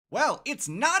Well, it's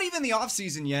not even the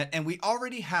offseason yet, and we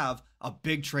already have a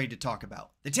big trade to talk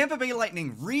about. The Tampa Bay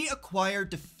Lightning reacquired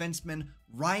defenseman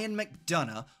Ryan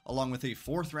McDonagh, along with a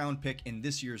 4th round pick in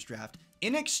this year's draft,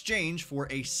 in exchange for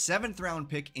a 7th round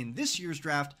pick in this year's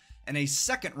draft and a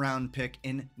 2nd round pick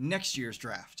in next year's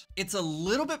draft. It's a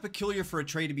little bit peculiar for a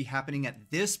trade to be happening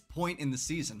at this point in the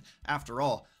season. After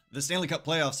all, the Stanley Cup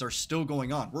playoffs are still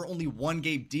going on. We're only one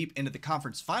game deep into the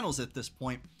conference finals at this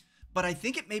point. But I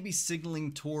think it may be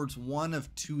signaling towards one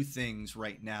of two things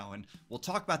right now, and we'll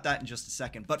talk about that in just a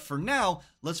second. But for now,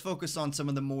 let's focus on some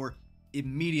of the more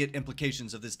immediate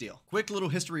implications of this deal. Quick little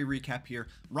history recap here.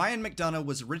 Ryan McDonagh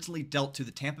was originally dealt to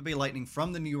the Tampa Bay Lightning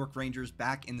from the New York Rangers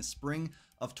back in the spring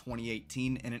of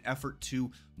 2018 in an effort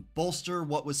to bolster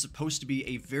what was supposed to be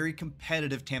a very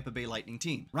competitive Tampa Bay Lightning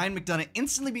team. Ryan McDonagh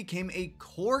instantly became a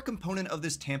core component of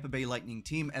this Tampa Bay Lightning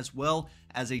team, as well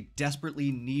as a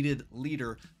desperately needed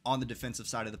leader on the defensive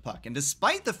side of the puck. And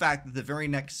despite the fact that the very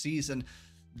next season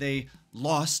they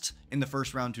lost in the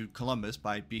first round to Columbus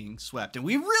by being swept, and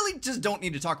we really just don't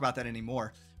need to talk about that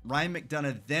anymore, Ryan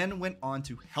McDonagh then went on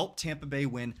to help Tampa Bay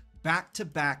win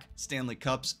back-to-back Stanley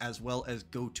Cups, as well as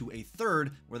go to a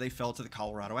 3rd where they fell to the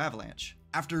Colorado Avalanche.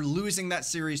 After losing that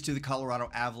series to the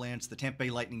Colorado Avalanche, the Tampa Bay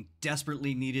Lightning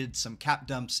desperately needed some cap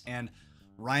dumps, and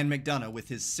Ryan McDonagh, with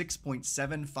his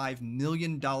 $6.75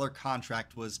 million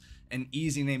contract, was an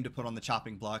easy name to put on the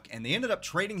chopping block, and they ended up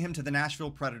trading him to the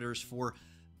Nashville Predators for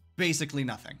basically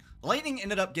nothing. The Lightning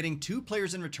ended up getting 2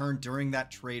 players in return during that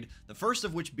trade, the first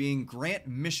of which being Grant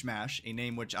Mishmash, a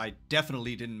name which I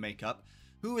definitely didn't make up,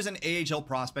 who is an AHL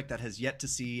prospect that has yet to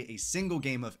see a single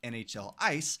game of NHL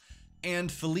ice,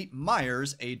 and Philippe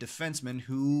Myers, a defenseman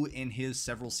who in his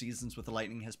several seasons with the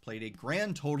Lightning has played a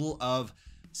grand total of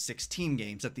 16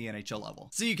 games at the NHL level.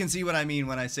 So you can see what I mean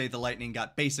when I say the Lightning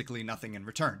got basically nothing in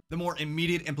return. The more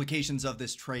immediate implications of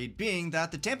this trade being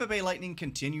that the Tampa Bay Lightning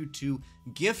continued to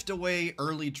gift away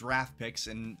early draft picks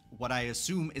in what I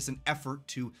assume is an effort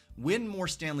to win more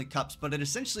Stanley Cups, but it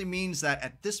essentially means that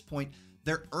at this point,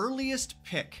 their earliest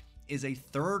pick is a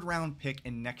 3rd round pick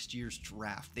in next year's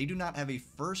draft. They do not have a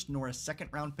 1st nor a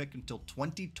 2nd round pick until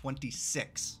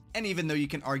 2026. And even though you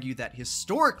can argue that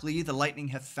historically the Lightning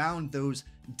have found those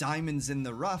diamonds in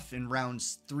the rough in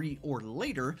rounds 3 or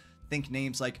later, think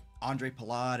names like Andre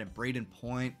Palat and Braden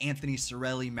Point, Anthony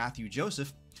Cirelli, Matthew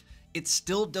Joseph, it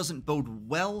still doesn't bode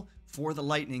well for the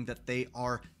Lightning that they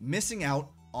are missing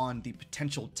out on the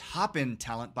potential top-end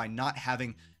talent by not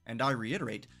having, and I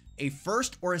reiterate, a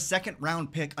 1st or a 2nd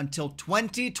round pick until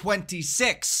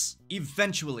 2026.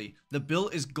 Eventually, the bill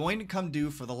is going to come due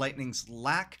for the Lightning's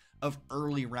lack of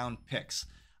early round picks.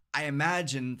 I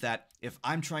imagine that if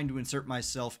I'm trying to insert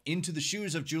myself into the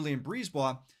shoes of Julien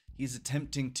Brisebois, he's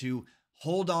attempting to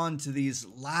hold on to these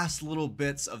last little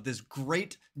bits of this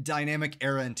great dynamic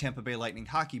era in Tampa Bay Lightning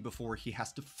hockey before he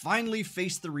has to finally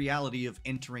face the reality of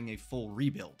entering a full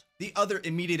rebuild. The other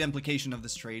immediate implication of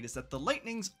this trade is that the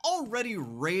Lightning's already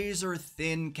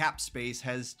razor-thin cap space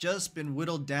has just been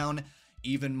whittled down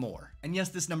even more. And yes,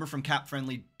 this number from Cap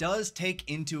Friendly does take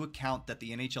into account that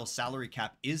the NHL salary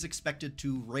cap is expected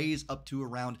to raise up to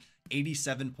around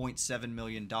 $87.7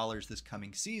 million this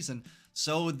coming season,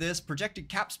 so this projected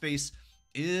cap space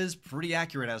is pretty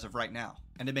accurate as of right now.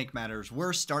 And to make matters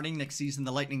worse, starting next season,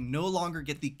 the Lightning no longer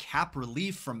get the cap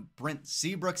relief from Brent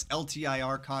Seabrook's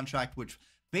LTIR contract, which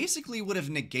basically would have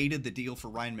negated the deal for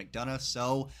Ryan McDonagh.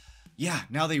 So yeah,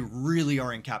 now they really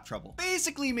are in cap trouble.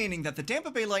 Basically meaning that the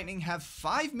Tampa Bay Lightning have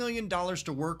 $5 million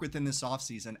to work with in this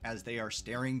offseason as they are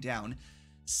staring down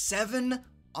 7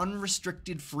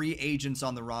 unrestricted free agents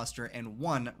on the roster and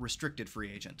 1 restricted free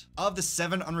agent. Of the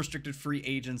 7 unrestricted free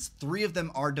agents, 3 of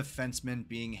them are defensemen,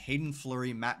 being Hayden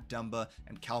Fleury, Matt Dumba,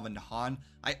 and Calvin DeHaan.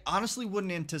 I honestly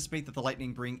wouldn't anticipate that the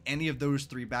Lightning bring any of those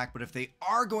 3 back, but if they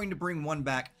are going to bring one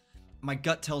back, my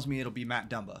gut tells me it'll be Matt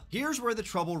Dumba. Here's where the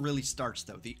trouble really starts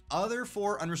though. The other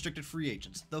 4 unrestricted free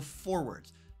agents, the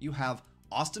forwards. You have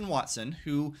Austin Watson,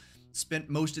 who spent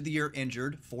most of the year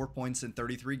injured, 4 points in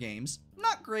 33 games.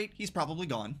 Not great, he's probably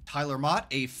gone. Tyler Mott,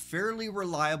 a fairly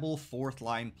reliable 4th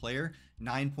line player,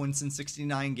 9 points in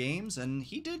 69 games, and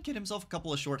he did get himself a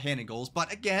couple of shorthanded goals,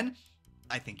 but again,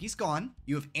 I think he's gone.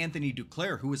 You have Anthony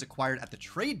Duclair, who was acquired at the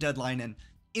trade deadline and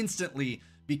instantly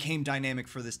became dynamic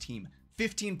for this team.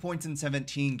 15 points in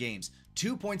 17 games,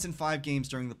 2 points in 5 games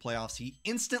during the playoffs. He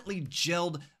instantly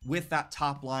gelled with that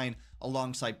top line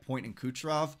alongside Point and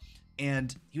Kucherov,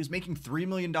 and he was making $3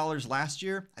 million last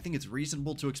year. I think it's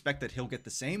reasonable to expect that he'll get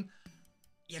the same.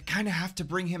 You kind of have to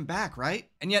bring him back, right?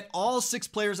 And yet all 6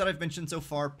 players that I've mentioned so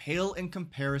far pale in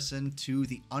comparison to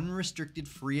the unrestricted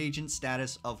free agent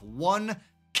status of 1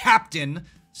 captain,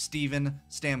 Steven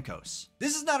Stamkos.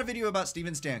 This is not a video about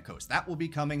Steven Stamkos. That will be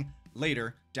coming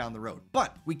later down the road.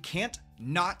 But we can't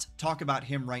not talk about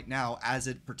him right now as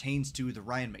it pertains to the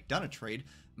Ryan McDonagh trade,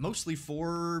 mostly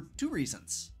for two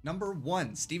reasons. Number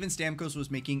one, Steven Stamkos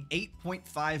was making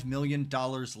 $8.5 million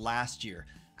last year.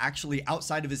 Actually,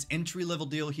 outside of his entry-level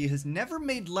deal, he has never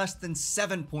made less than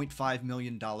 $7.5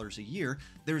 million a year.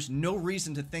 There's no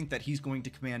reason to think that he's going to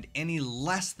command any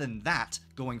less than that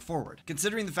going forward.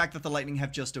 Considering the fact that the Lightning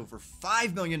have just over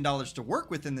 $5 million to work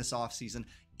with in this offseason,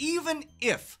 even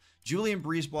if Julien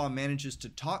Brisebois manages to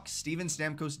talk Steven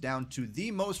Stamkos down to the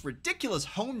most ridiculous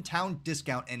hometown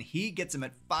discount and he gets him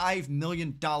at $5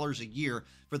 million a year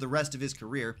for the rest of his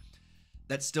career,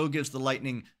 that still gives the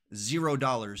Lightning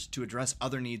 $0 to address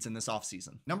other needs in this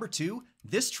offseason. Number two,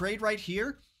 this trade right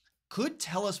here could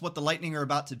tell us what the Lightning are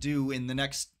about to do in the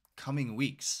next coming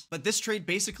weeks. But this trade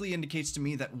basically indicates to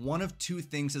me that one of two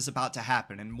things is about to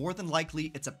happen, and more than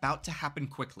likely, it's about to happen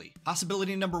quickly.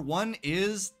 Possibility number one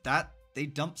is that they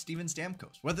dump Steven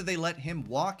Stamkos. Whether they let him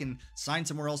walk and sign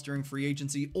somewhere else during free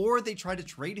agency, or they try to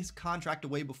trade his contract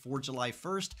away before July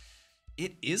 1st,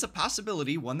 it is a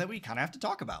possibility, one that we kind of have to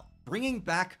talk about. Bringing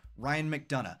back Ryan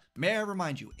McDonagh. May I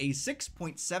remind you, a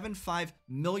 $6.75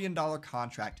 million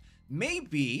contract may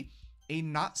be a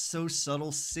not so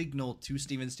subtle signal to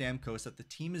Steven Stamkos that the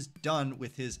team is done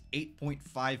with his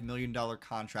 $8.5 million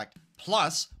contract,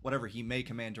 plus whatever he may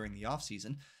command during the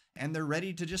offseason, and they're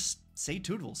ready to just say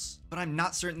toodles. But I'm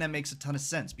not certain that makes a ton of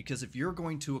sense, because if you're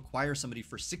going to acquire somebody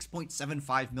for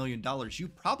 $6.75 million, you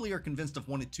probably are convinced of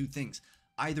one of two things.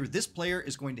 Either this player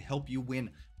is going to help you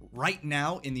win right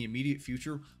now in the immediate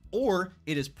future, or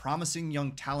it is promising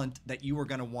young talent that you are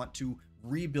going to want to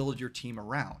rebuild your team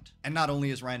around. And not only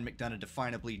is Ryan McDonagh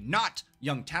definably not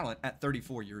young talent at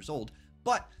 34 years old,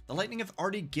 but the Lightning have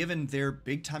already given their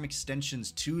big-time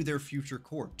extensions to their future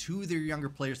core, to their younger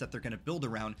players that they're going to build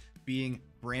around, being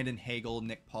Brandon Hagel,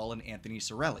 Nick Paul, and Anthony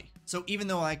Cirelli. So even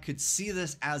though I could see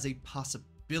this as a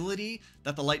possibility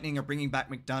that the Lightning are bringing back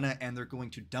McDonagh and they're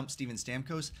going to dump Steven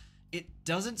Stamkos, it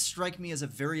doesn't strike me as a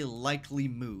very likely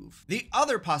move. The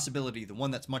other possibility, the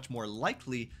one that's much more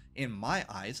likely in my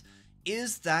eyes,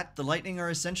 is that the Lightning are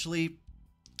essentially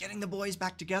getting the boys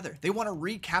back together. They want to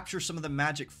recapture some of the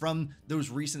magic from those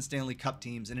recent Stanley Cup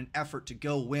teams in an effort to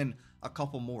go win a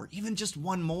couple more, even just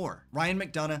one more. Ryan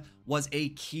McDonagh was a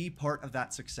key part of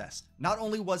that success. Not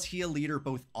only was he a leader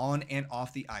both on and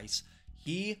off the ice,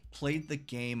 he played the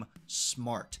game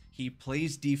smart. He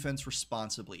plays defense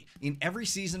responsibly. In every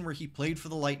season where he played for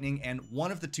the Lightning and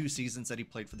one of the two seasons that he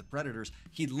played for the Predators,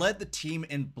 he led the team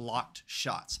in blocked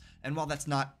shots. And while that's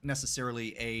not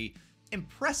necessarily a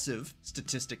impressive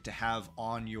statistic to have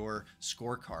on your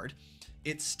scorecard,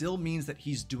 it still means that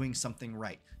he's doing something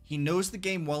right. He knows the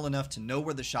game well enough to know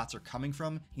where the shots are coming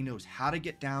from. He knows how to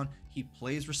get down. He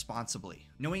plays responsibly.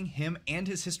 Knowing him and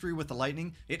his history with the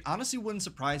Lightning, it honestly wouldn't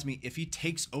surprise me if he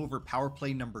takes over power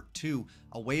play number 2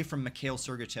 away from Mikhail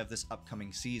Sergachev this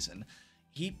upcoming season.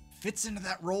 He fits into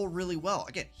that role really well.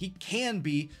 Again, he can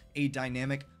be a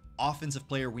dynamic offensive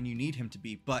player when you need him to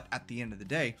be, but at the end of the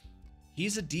day,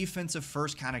 he's a defensive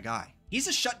first kind of guy. He's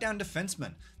a shutdown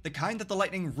defenseman, the kind that the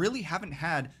Lightning really haven't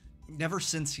had ever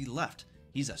since he left.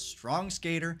 He's a strong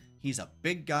skater. He's a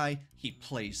big guy. He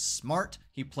plays smart.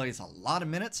 He plays a lot of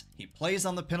minutes. He plays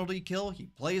on the penalty kill. He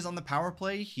plays on the power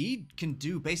play. He can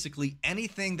do basically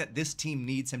anything that this team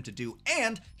needs him to do,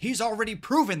 and he's already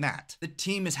proven that. The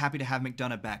team is happy to have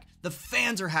McDonagh back. The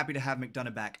fans are happy to have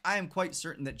McDonagh back. I am quite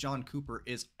certain that John Cooper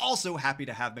is also happy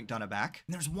to have McDonagh back.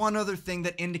 And there's one other thing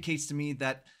that indicates to me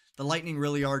that the Lightning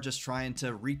really are just trying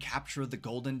to recapture the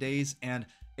golden days, and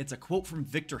it's a quote from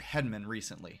Victor Hedman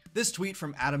recently. This tweet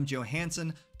from Adam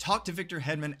Johansson talked to Victor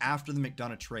Hedman after the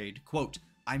McDonagh trade. Quote,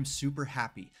 "I'm super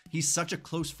happy. He's such a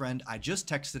close friend. I just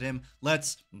texted him.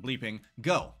 Let's bleeping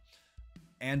go."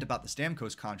 And about the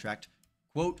Stamkos contract,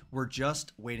 quote, "We're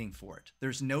just waiting for it.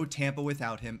 There's no Tampa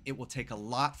without him. It will take a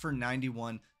lot for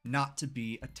 91 not to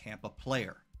be a Tampa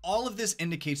player." All of this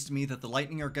indicates to me that the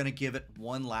Lightning are going to give it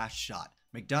one last shot.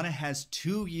 McDonagh has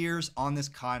 2 years on this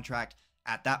contract.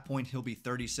 At that point, he'll be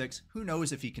 36. Who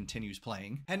knows if he continues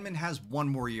playing? Hedman has 1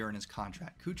 more year in his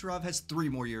contract. Kucherov has 3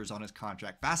 more years on his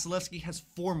contract. Vasilevsky has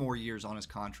 4 more years on his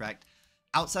contract.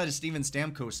 Outside of Steven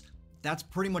Stamkos, that's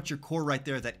pretty much your core right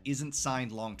there that isn't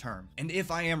signed long-term. And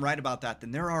if I am right about that, then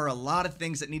there are a lot of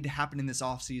things that need to happen in this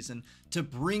offseason to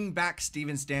bring back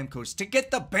Steven Stamkos, to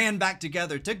get the band back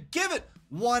together, to give it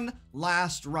one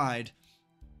last ride.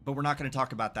 But we're not going to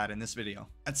talk about that in this video.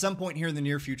 At some point here in the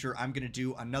near future, I'm going to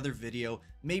do another video,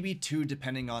 maybe 2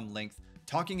 depending on length,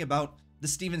 talking about the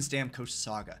Steven Stamkos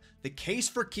saga, the case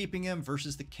for keeping him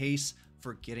versus the case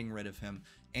for getting rid of him,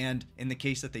 And in the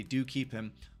case that they do keep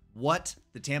him, what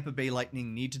the Tampa Bay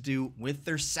Lightning need to do with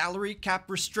their salary cap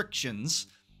restrictions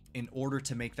in order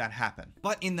to make that happen.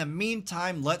 But in the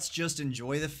meantime, let's just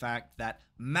enjoy the fact that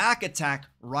Mac Attack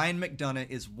Ryan McDonagh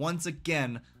is once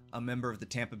again a member of the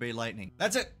Tampa Bay Lightning.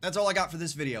 That's it. That's all I got for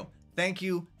this video. Thank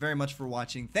you very much for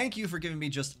watching. Thank you for giving me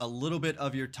just a little bit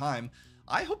of your time.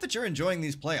 I hope that you're enjoying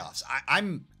these playoffs.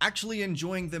 I'm actually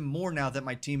enjoying them more now that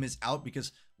my team is out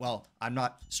because, well, I'm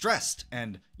not stressed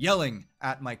and yelling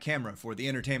at my camera for the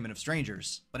entertainment of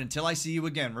strangers. But until I see you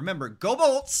again, remember, go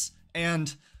Bolts!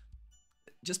 And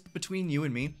just between you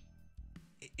and me,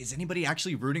 is anybody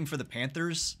actually rooting for the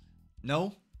Panthers?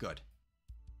 No? Good.